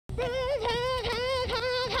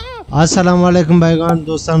السلام علیکم بایگان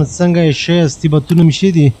دوستان څنګه شې استیبتونه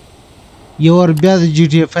مشي دي یو ور بیا د جی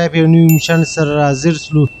ټی 5 یو نیو میشن سره حاضر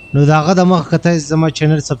سلو نو داغه د مخ کته زما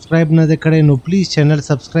چینل سبسکرایب نه کړئ نو پلیز چینل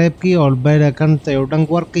سبسکرایب کړئ او بیل آیکن ته یو ډنګ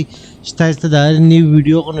ورکړئ چې تاسو ته د نیو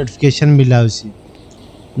ویډیو کو نوټیفیکیشن ملاوي شي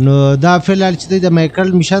نو دا فلال چې د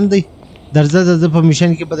مایکل میشن دی درزه د په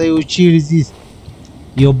میشن کې بده یو چی ریزي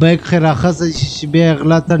یو بیک خراخه چې بیا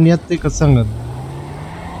غلا ته نیت ته څنګه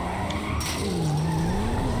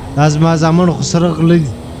از ما زمان خسر غلي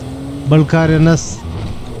بل کار نس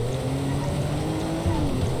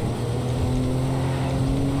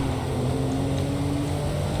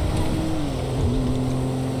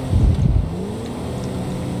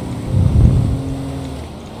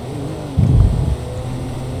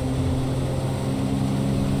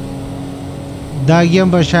دا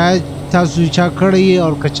گیم به شاید تاسو چا کړی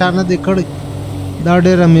او کچا نه دی کړی دا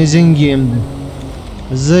ډېر امیزینګ گیم دی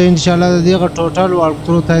زه ان شاء الله د دې ټوټل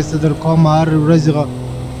ورکړو تاسو در کوم هر ورځ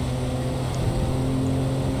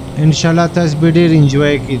ان شاء الله تاسو به ډېر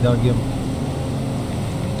انجوای کړئ دا گیم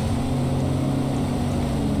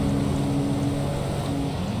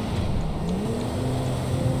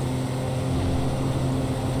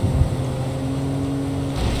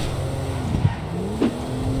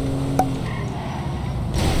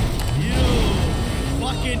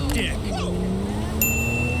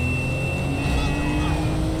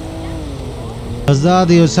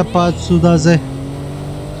زاد یو سپات سودا زه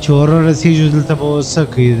چور رسیږي دلته په وسه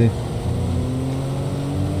کې دي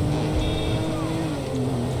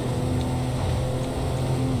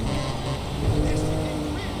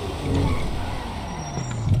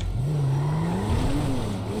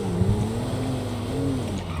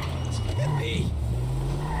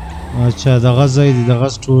اچھا دغه ځای دی دغه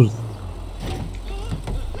سټور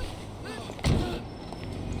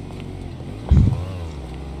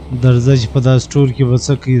درځه چې په دا سټور کې به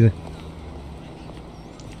څه کېده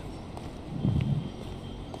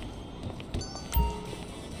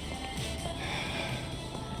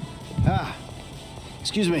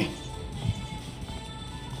Excuse me.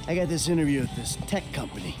 I got this interview at this tech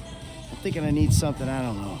company. I'm thinking I need something, I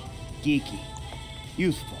don't know, geeky,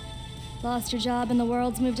 youthful. Lost your job and the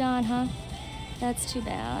world's moved on, huh? That's too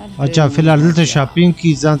bad. अच्छा फिलहाल दलते shopping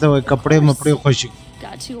की जानते हो कपड़े मपड़े खुशी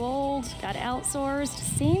Got too old, got outsourced.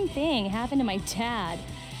 Same thing happened to my dad.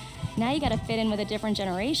 Now you gotta fit in with a different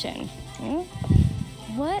generation.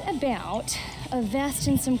 What about a vest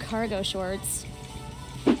and some cargo shorts?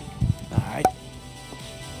 All right.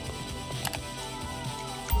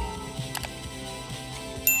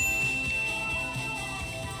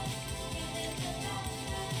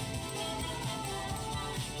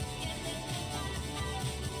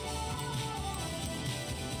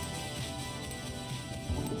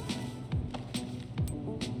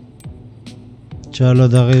 चलो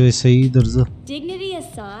दगे सही दर्जा Dignity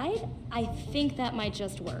aside, I think that might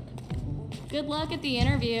just work. Good luck at the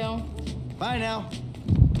interview. Bye now.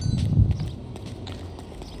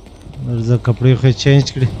 दर्जा कपड़े खै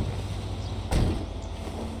change करें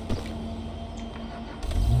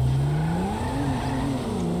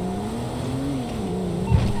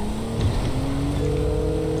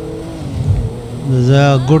दर्जा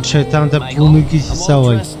good शैतान तब भूमि की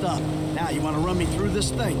Sawai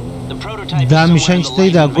دا میشن چې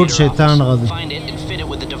دا ګډ شیطان غد Find it and fit it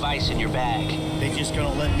with the device in your bag. They just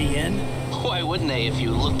gonna let me in? Why wouldn't they if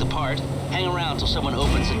you look the part? Hang around till someone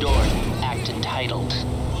opens the door. Act entitled.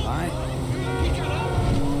 All right.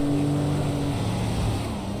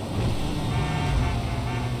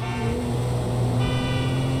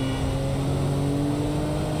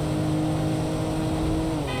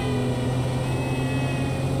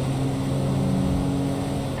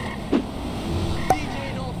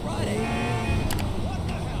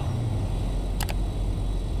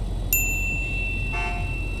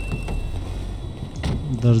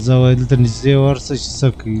 درځه وای دلته نږدې ورسه چې څه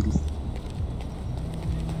کوي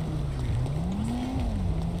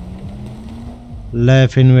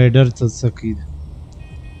لایف انویډر ته څه کوي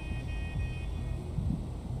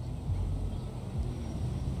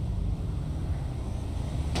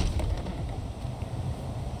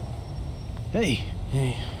Hey.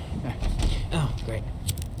 Hey. Oh, great.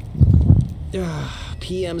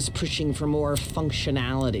 PM's pushing for more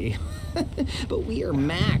functionality. But we are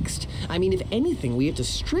maxed. I mean, if anything, we have to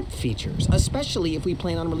strip features, especially if we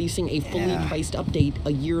plan on releasing a fully priced update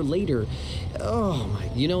a year later. Oh my,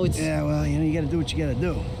 it's... Yeah, well, you gotta do what you gotta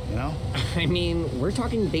do, I mean, we're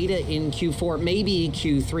talking beta in Q4, maybe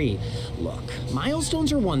Q3. Look,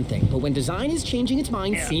 milestones are one thing, but when design is changing its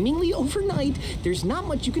mind seemingly overnight, there's not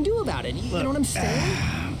much you can do about it. You know what I'm saying?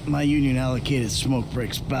 my union allocated smoke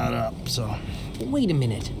breaks about up, so... Wait a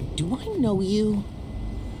minute. Do I know you?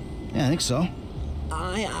 Yeah, I think so.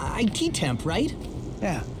 IT temp, right?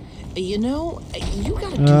 Yeah. You know, you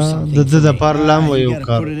gotta do something for me. You gotta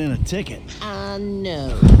put it in a ticket.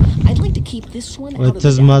 No. I'd like to keep this one out of the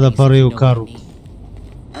database.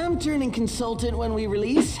 I'm turning consultant when we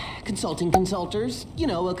release. Consulting consulters. You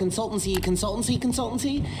know, a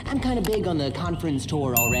consultancy. I'm kind of big on the conference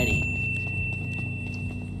tour already.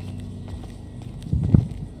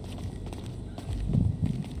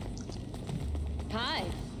 Hi.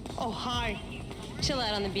 Oh, hi. Chill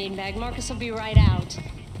out on the beanbag. Marcus will be right out.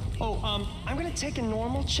 Oh, I'm gonna take a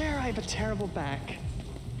normal chair. I have a terrible back.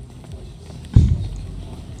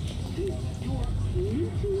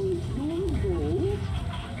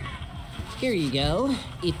 Here you go.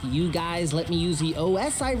 If you guys let me use the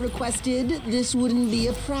OS I requested, this wouldn't be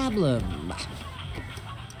a problem.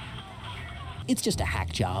 It's just a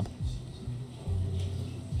hack job.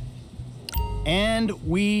 And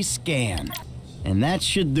we scan. And that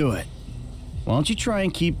should do it. Why don't you try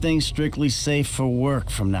and keep things strictly safe for work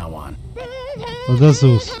from now on?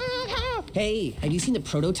 Hey, have you seen the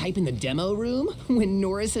prototype in the demo room? When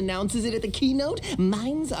Norris announces it at the keynote,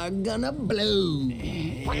 minds are gonna blow.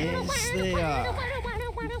 Yes, they are.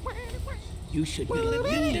 You should be.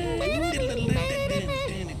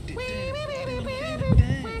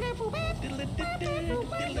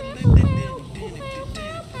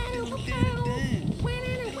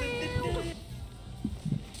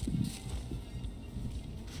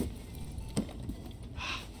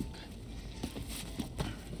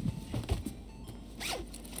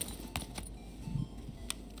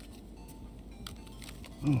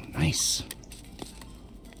 Oh, nice.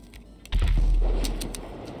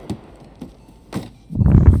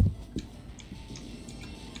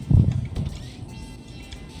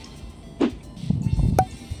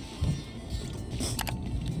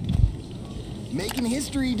 Making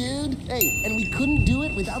history, dude. Hey, and we couldn't do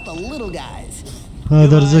it without the little guys.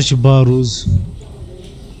 درزش باروز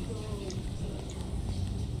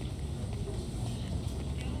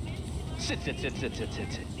Sit.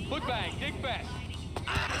 Foot bang, dig fast.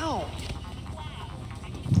 Ow!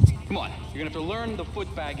 Come on, you're gonna have to learn the foot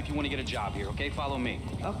bag if you want to get a job here, okay? Follow me.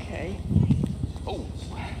 Okay. Oh.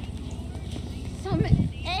 Some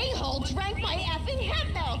a-hole drank my effing hemp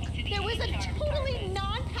milk. There was a totally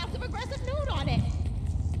non-passive-aggressive note on it.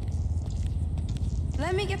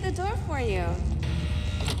 Let me get the door for you.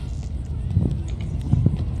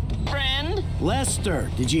 Friend? Lester,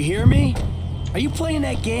 did you hear me? Are you playing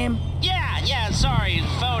that game? Yeah, sorry, the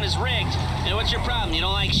phone is rigged. And what's your problem? You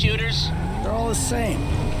don't like shooters? They're all the same.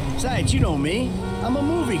 Besides, you know me. I'm a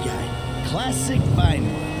movie guy. Classic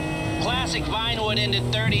Vinewood. Classic Vinewood ended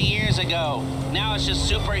 30 years ago. Now it's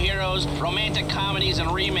just superheroes, romantic comedies,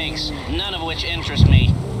 and remakes, none of which interest me.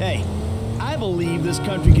 Hey, I believe this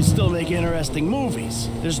country can still make interesting movies.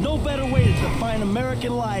 There's no better way to define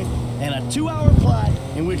American life than a 2-hour plot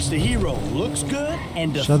in which the hero looks good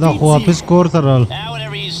and defeats evil.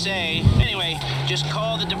 Whatever you say. Anyway, just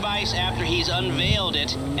call the device after he's unveiled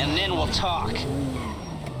it, and then we'll talk.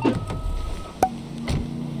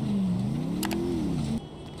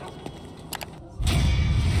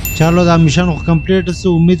 چالو دا میشن خو کمپلیټ سو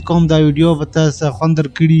امید کوم دا ویډیو به تاسو خوندر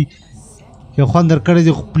کړي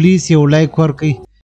خو پلیز یو لایک ورکړئ